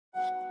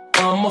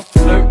I'm a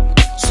flirt.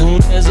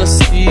 Soon as I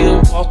see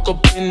her walk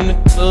up in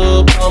the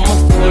club, I'm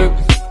a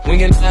flirt.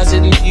 Winking eyes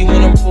at me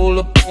when I roll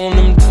up on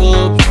them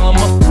dubs, I'm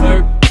a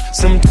flirt.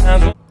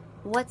 Sometimes.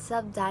 What's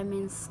up,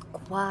 Diamond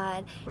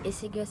Squad?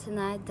 It's your girl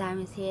tonight,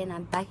 Diamonds here, and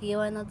I'm back here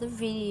with another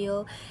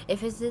video.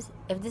 If this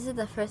is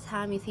the first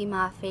time you see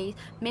my face,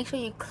 make sure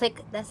you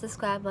click that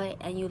subscribe button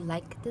and you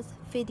like this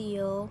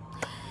video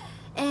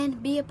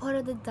and be a part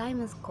of the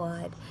Diamond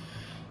Squad.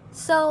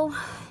 So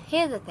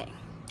here's the thing,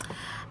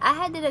 I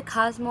had did a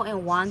Cosmo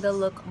and Wanda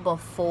look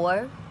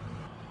before.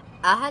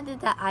 I had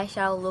did that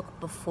eyeshadow look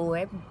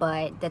before,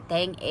 but the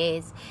thing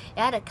is, it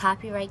had a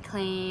copyright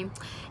claim,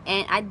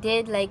 and I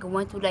did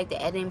went through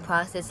the editing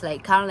process,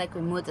 kind of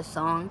remove the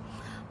song,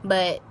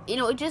 but you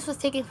know, it just was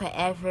taking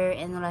forever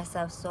and all that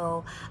stuff,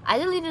 so I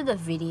deleted the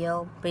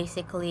video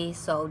basically.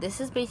 So this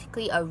is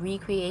basically a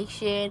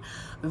recreation,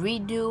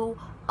 redo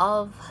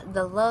of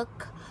the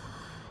look,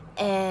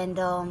 and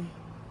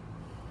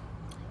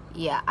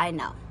yeah, I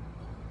know,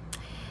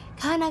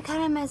 kind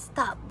of messed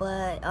up,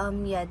 but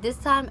yeah, this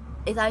time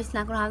it's obviously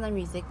not gonna have the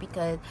music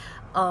because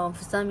for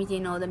some reason, you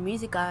know, the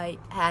music I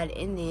had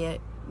in there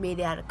made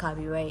it out of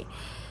copyright.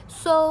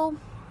 So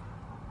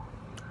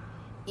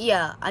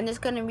yeah, I'm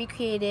just gonna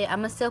recreate it. I'm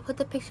gonna still put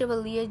the picture of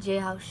Aaliyah J,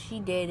 how she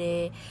did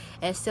it,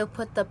 and still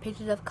put the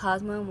pictures of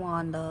Cosmo and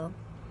Wanda.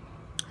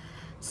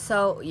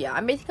 So yeah,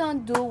 I'm basically gonna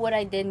do what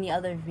I did in the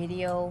other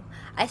video.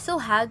 I still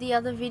have the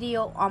other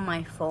video on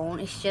my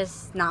phone, it's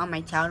just not on my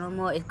channel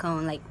anymore. It's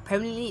gonna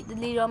permanently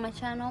deleted on my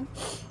channel.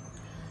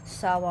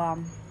 So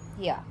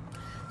yeah,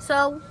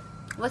 so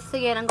once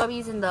again, I'm gonna be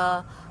using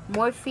the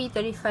Morphe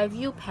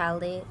 35U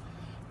palette,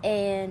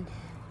 and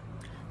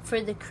for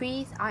the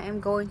crease I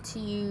am going to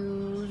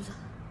use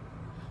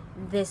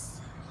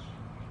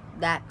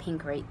that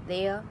pink right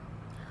there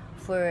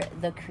for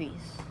the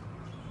crease.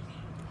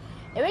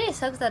 It really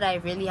sucks that I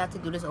really have to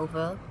do this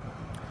over.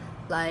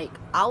 I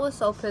was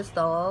so pissed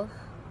off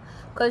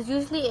because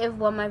usually if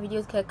one of my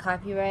videos get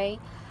copyright,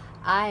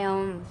 I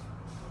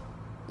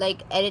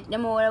edit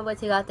them or whatever,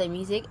 take out the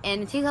music,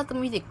 and it takes out the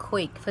music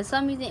quick. For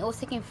some reason it was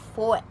taking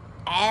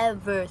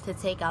forever to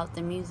take out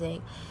the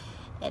music,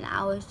 and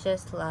I was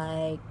just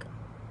like,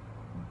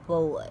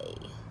 boy,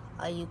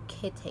 are you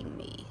kidding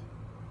me?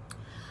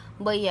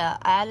 But yeah,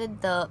 I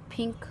added the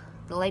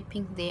light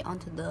pink there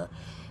onto the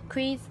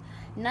crease.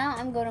 Now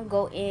I'm gonna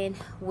go in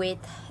with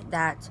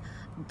that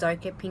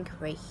darker pink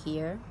right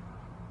here.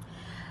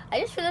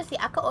 I just realized,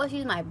 I could also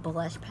use my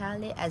blush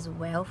palette as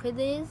well for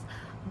this,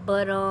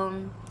 but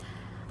I'm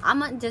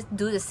gonna just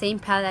do the same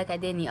palette like I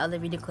did in the other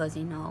video because,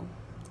 you know,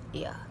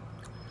 yeah.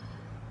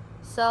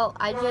 So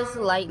I just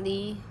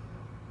lightly,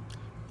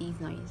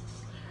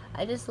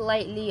 I just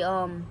lightly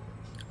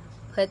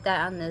put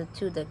that on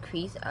the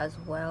crease as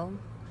well.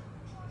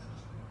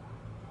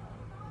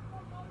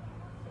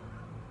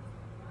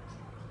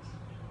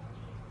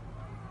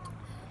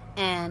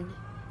 And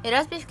yeah,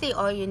 that's basically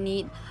all you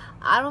need.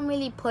 I don't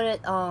really put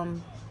it a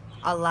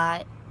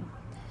lot.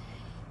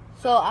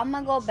 So I'm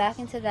gonna go back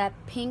into that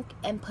pink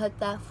and put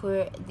that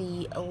for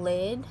the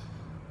lid,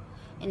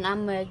 and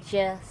I'm gonna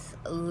just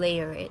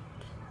layer it.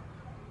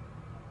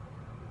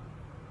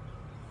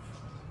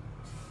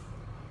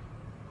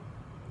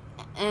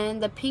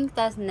 And the pink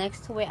that's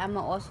next to it, I'm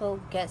gonna also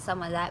get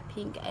some of that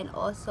pink and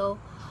also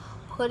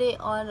put it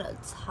on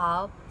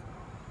top,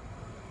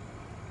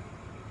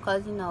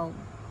 because you know,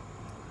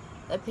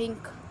 the pink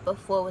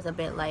before was a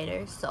bit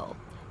lighter. So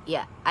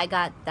yeah, I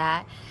got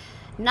that.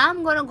 Now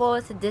I'm gonna go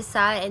to this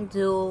side and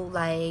do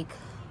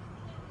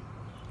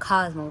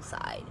Cosmo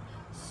side.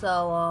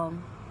 So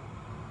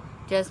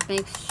just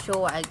make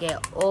sure I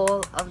get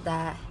all of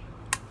that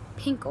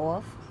pink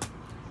off.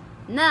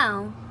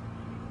 Now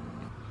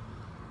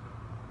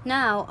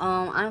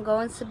I'm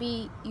going to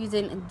be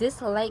using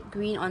this light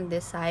green on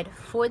this side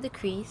for the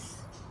crease,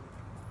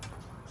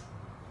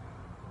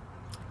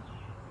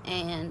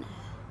 and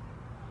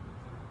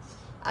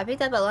I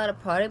picked up a lot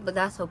of product, but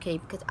that's okay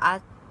because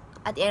at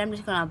the end I'm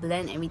just gonna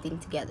blend everything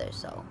together.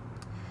 So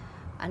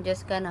I'm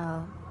just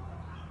gonna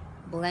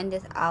blend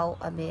this out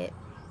a bit.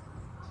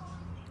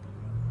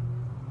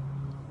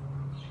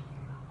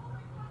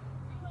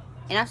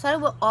 And I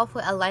started off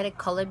with a lighter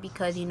color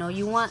because, you know,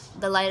 you want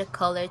the lighter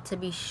color to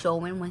be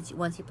showing once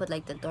you put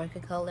the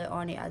darker color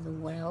on it as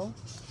well.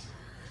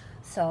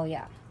 So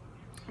yeah.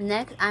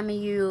 Next, I'm gonna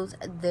use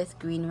this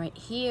green right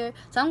here.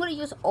 So I'm gonna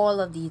use all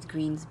of these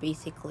greens,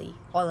 basically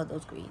all of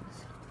those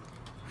greens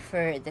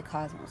for the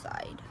Cosmo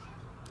side.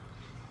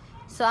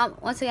 So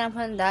once again, I'm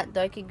putting that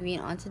darker green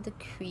onto the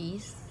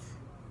crease,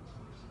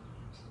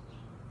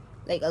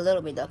 a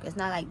little bit darker. It's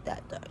not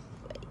that dark,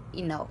 but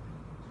you know.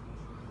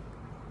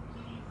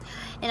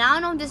 And I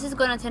don't know if this is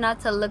gonna turn out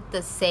to look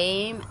the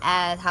same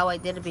as how I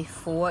did it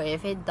before.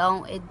 If it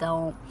don't, it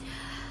don't.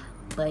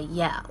 But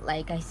yeah,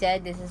 like I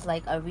said, this is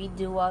a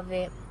redo of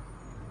it.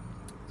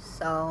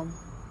 So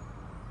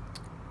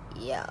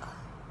yeah.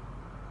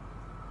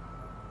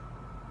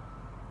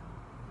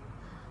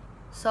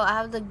 So I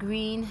have the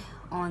green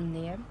on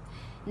there.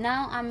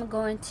 Now I'm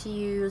going to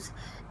use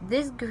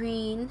this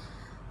green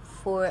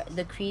for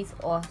the crease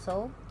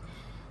also.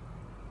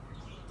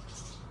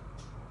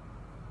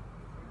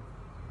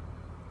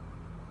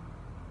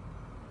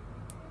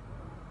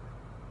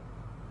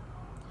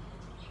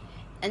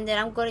 And then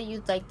I'm gonna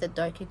use like the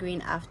darker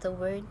green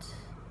afterwards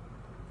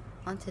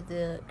onto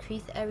the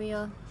crease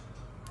area,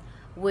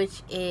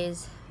 which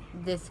is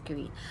this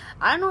green.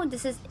 I don't know if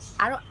this is,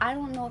 I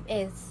don't know if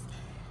it's,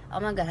 oh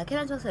my god, I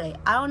cannot talk today.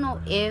 I don't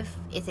know if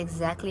it's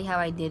exactly how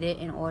I did it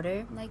in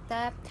order like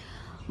that,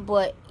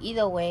 but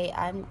either way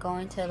I'm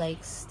going to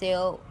like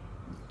still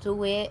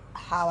do it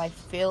how I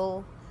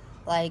feel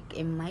like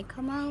it might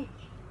come out.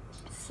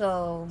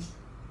 So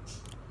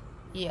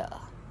yeah.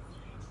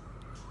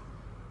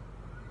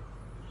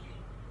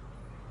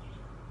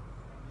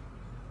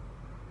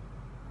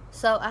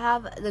 So I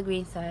have the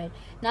green side.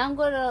 Now I'm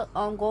gonna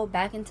go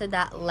back into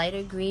that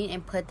lighter green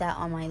and put that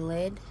on my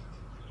lid.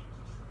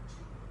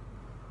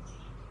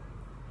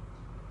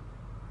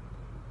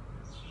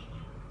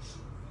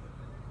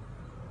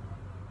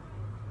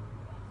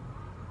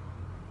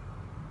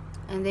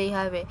 And there you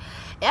have it.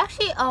 It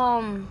actually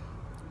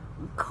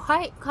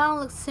quite kind of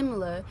looks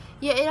similar.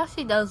 Yeah, it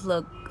actually does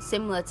look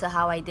similar to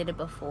how I did it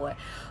before.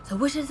 So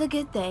which is a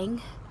good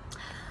thing.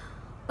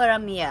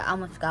 But yeah, I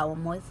almost forgot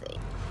one more thing.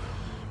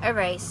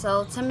 Alright,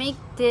 so to make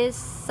this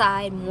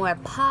side more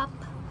pop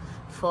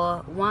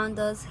for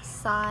Wanda's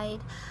side,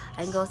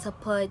 I'm going to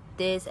put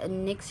this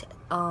NYX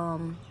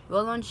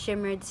roll-on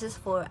shimmer. This is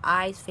for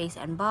eyes, face,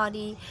 and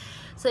body.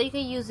 So you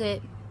can use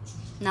it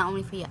not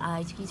only for your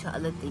eyes, you can use it for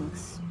other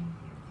things.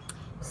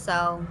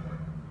 So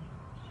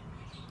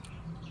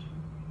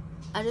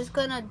I'm just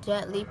gonna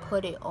gently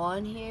put it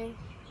on here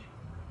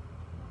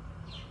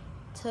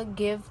to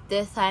give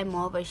this side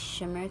more of a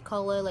shimmer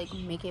color, like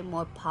make it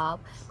more pop.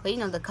 But you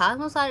know, the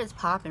Cosmo side is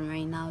popping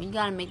right now. You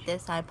gotta make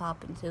this side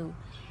popping too.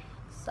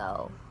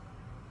 So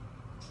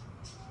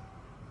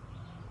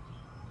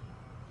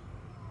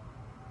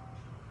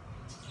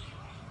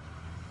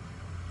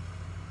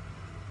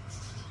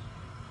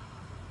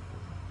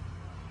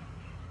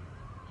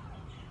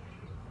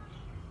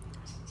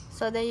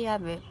there you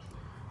have it.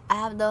 I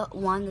have the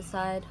Wanda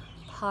side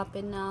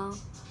popping now.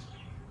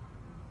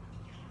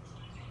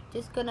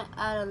 Just gonna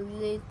add a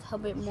little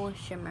bit more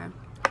shimmer.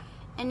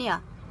 And yeah,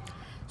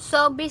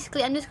 so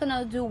basically I'm just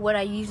gonna do what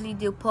I usually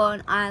do, put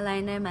on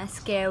eyeliner,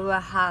 mascara,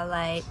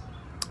 highlight,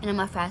 and I'm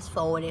gonna fast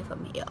forward it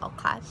from here,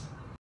 okay?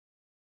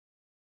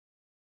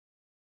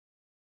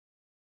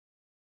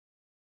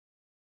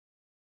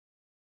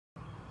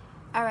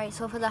 Alright,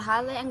 so for the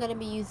highlight I'm gonna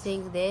be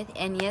using this,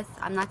 and yes,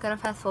 I'm not gonna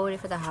fast forward it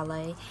for the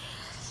highlight.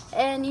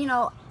 And you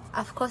know,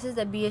 of course, it's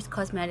the BH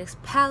Cosmetics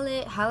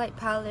palette, highlight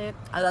palette.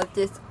 I love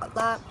this a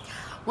lot.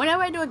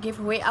 Whenever I do a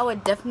giveaway, I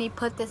would definitely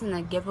put this in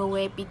a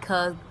giveaway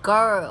because,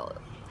 girl,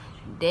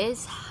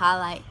 this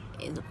highlight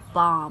is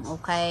bomb,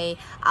 okay?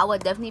 I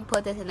would definitely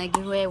put this in a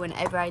giveaway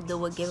whenever I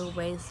do a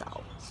giveaway.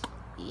 So,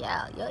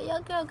 yeah, your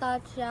girl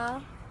got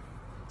y'all.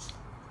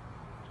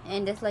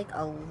 And there's like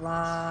a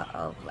lot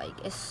of,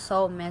 like, it's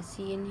so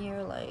messy in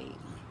here, like.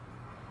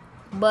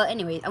 But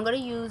anyways, I'm gonna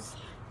use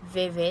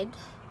Vivid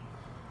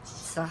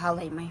to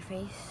highlight my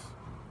face.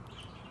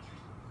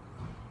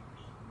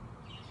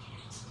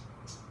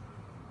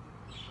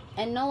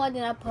 And no, I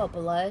did not put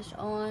blush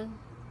on.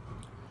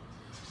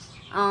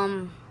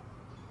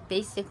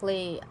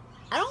 Basically,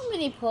 I don't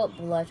really put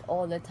blush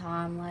all the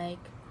time. Like,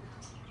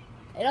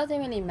 it doesn't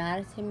really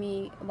matter to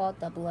me about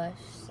the blush.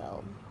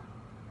 So,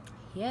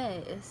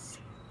 yes.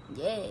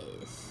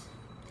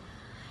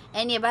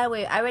 And yeah, by the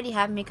way, I already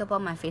have makeup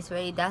on my face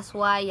already. That's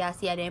why y'all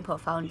see I didn't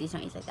put foundation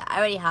or anything like that. I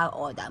already have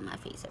all that on my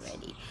face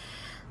already.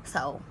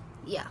 So,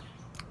 yeah.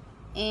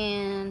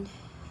 And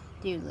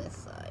do this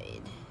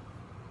side.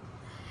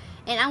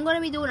 And I'm gonna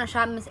be doing a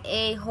Shop Miss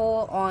A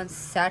haul on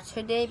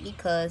Saturday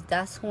because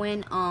that's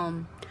when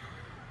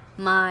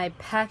my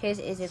package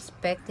is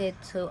expected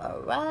to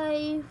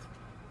arrive.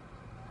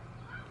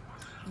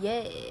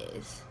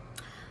 Yes.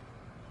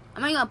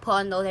 I'm not gonna put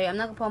on those areas. I'm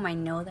not gonna put on my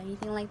nose or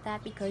anything like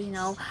that because, you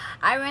know,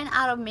 I ran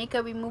out of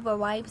makeup remover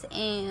wipes,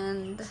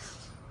 and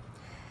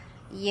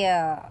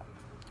yeah,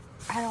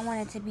 I don't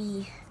want it to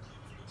be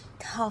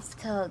tough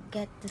to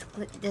get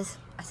this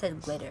I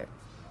said glitter.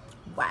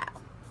 Wow.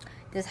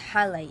 This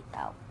highlight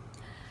out.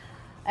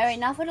 Alright,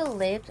 now for the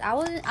lips.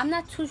 I'm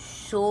not too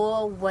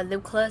sure what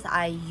lip colors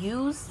I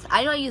used.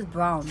 I know I used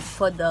brown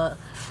for to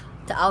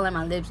outline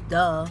my lips,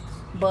 duh.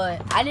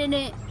 But I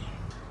didn't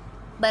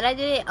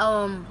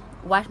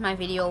watch my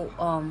video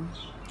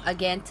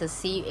again to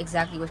see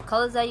exactly which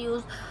colors I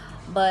used.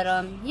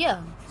 But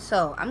yeah.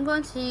 So I'm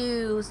going to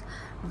use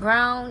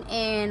brown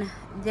and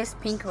this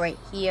pink right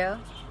here.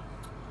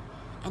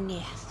 And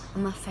yeah,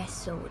 I'm gonna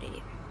fast forward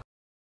it.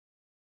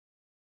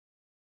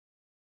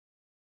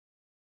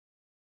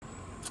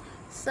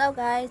 So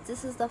guys,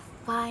 this is the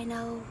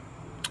final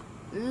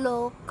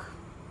look.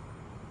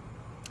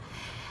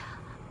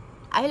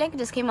 I feel like it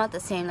just came out the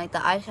same, like the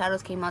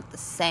eyeshadows came out the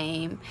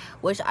same,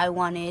 which I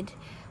wanted.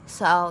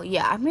 So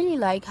yeah, I really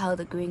like how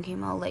the green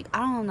came out. Like, I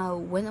don't know,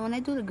 when I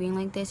do the green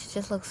like this, it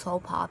just looks so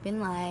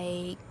popping.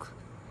 Like,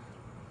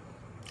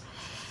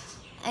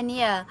 And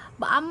yeah,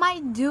 but I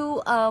might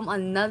do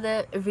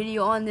another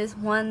video on this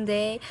one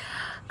day,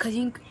 cause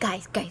you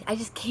guys, I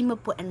just came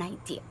up with an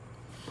idea.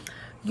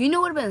 You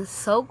know what would have been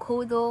so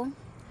cool though?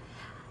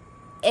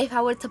 If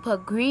I were to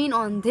put green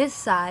on this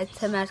side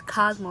to match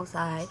Cosmo's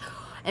side,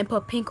 and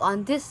put pink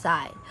on this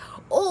side,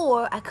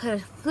 or I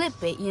could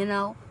flip it, you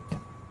know.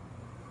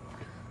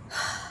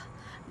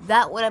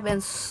 That would have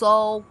been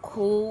so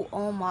cool.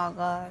 Oh my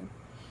god.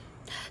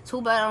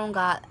 Too bad I don't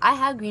got. I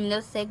have green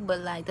lipstick, but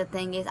like the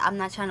thing is, I'm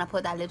not trying to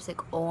put that lipstick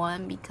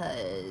on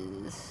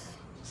because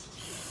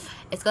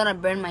it's gonna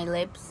burn my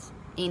lips.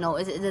 You know,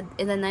 it's a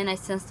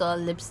 99-cent store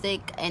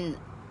lipstick, and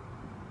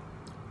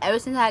ever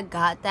since I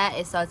got that,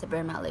 it started to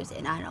burn my lips,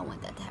 and I don't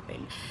want that to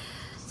happen.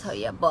 So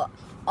yeah, but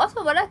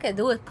also what I could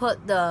do is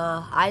put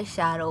the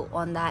eyeshadow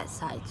on that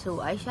side too.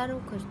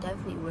 Eyeshadow could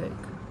definitely work.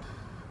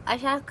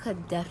 Eyeshadow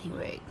could definitely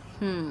work.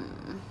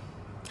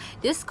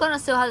 This is gonna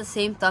still have the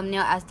same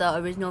thumbnail as the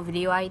original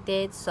video I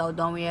did, so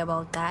don't worry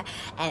about that.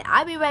 And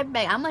I'll be right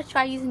back. I'm gonna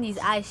try using these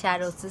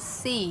eyeshadows to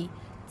see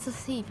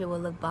if it will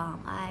look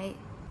bomb. Alright.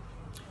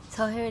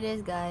 So here it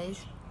is,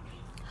 guys.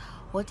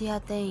 What do y'all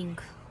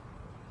think?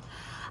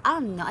 I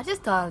don't know. I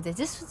just thought of this.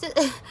 This was just,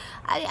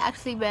 I didn't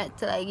actually meant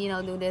to, like, you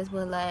know, do this,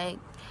 but like,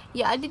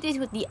 yeah, I did this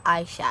with the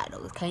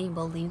eyeshadows. Can you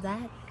believe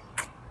that?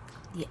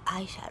 The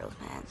eyeshadows,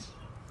 man.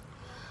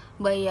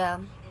 But yeah,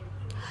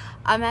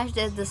 I matched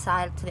the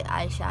side to the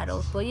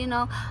eyeshadows, but you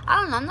know, I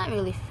don't know, I'm not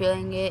really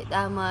feeling it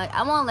that much.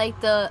 I want like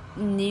the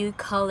new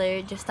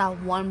color, just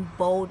that one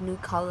bold new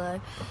color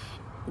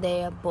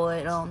there.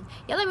 But y'all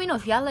let me know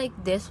if y'all like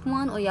this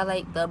one or y'all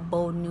like the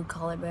bold new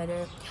color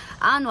better.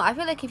 I don't know. I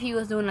feel like if he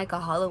was doing like a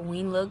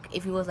Halloween look,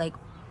 if he was like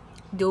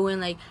doing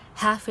like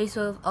half face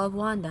of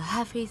Wanda,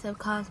 half face of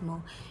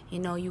Cosmo, you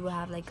know, you would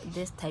have like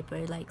this type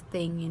of like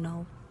thing, you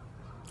know.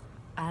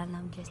 I don't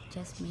know,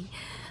 just me.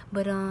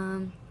 But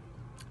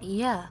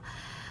yeah.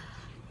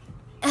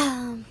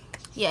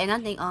 Yeah, and I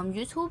think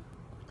YouTube,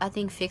 I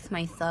think, fixed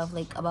my stuff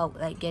like about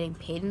like getting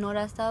paid and all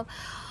that stuff.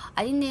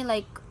 I think they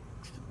like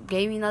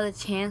gave me another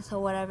chance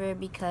or whatever,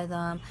 because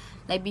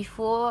like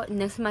before,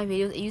 next to my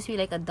videos it used to be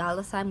like a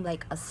 $,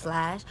 like a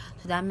slash,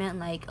 so that meant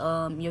like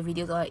your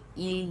videos are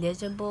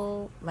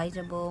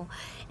legible,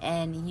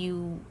 and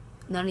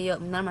none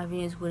of my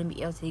videos wouldn't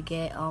be able to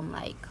get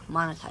like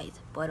monetized.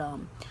 But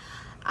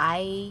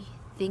I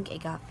think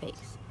it got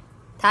fixed.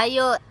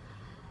 Tayo.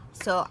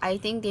 So I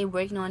think they're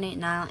working on it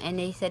now, and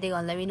they said they're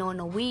gonna let me know in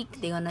a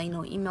week. They're gonna, you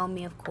know, email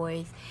me, of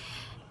course.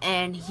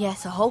 And yeah,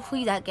 so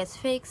hopefully that gets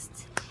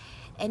fixed.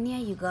 And yeah,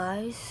 you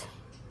guys,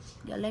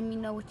 y'all let me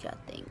know what y'all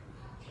think.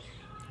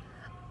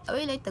 I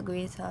really like the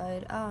green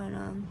side. I don't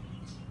know.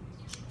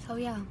 So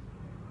yeah.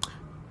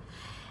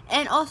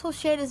 And also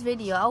share this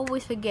video. I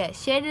always forget.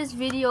 Share this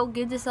video.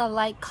 Give this a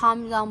like.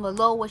 Comment down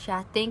below what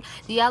y'all think.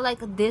 Do y'all like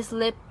this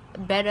lip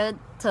better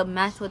to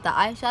match with the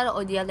eyeshadow,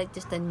 or do y'all like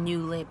just the new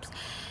lips?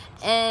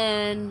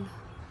 And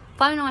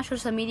follow me on my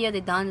social media. They're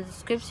down in the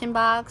description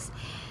box.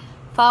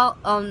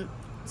 Follow,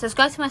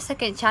 subscribe to my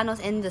second channels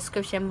in the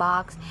description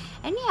box.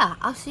 And yeah,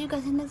 I'll see you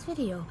guys in the next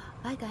video.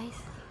 Bye,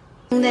 guys.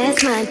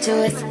 That's my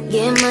choice.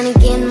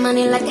 Getting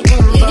money like an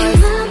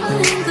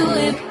invoice.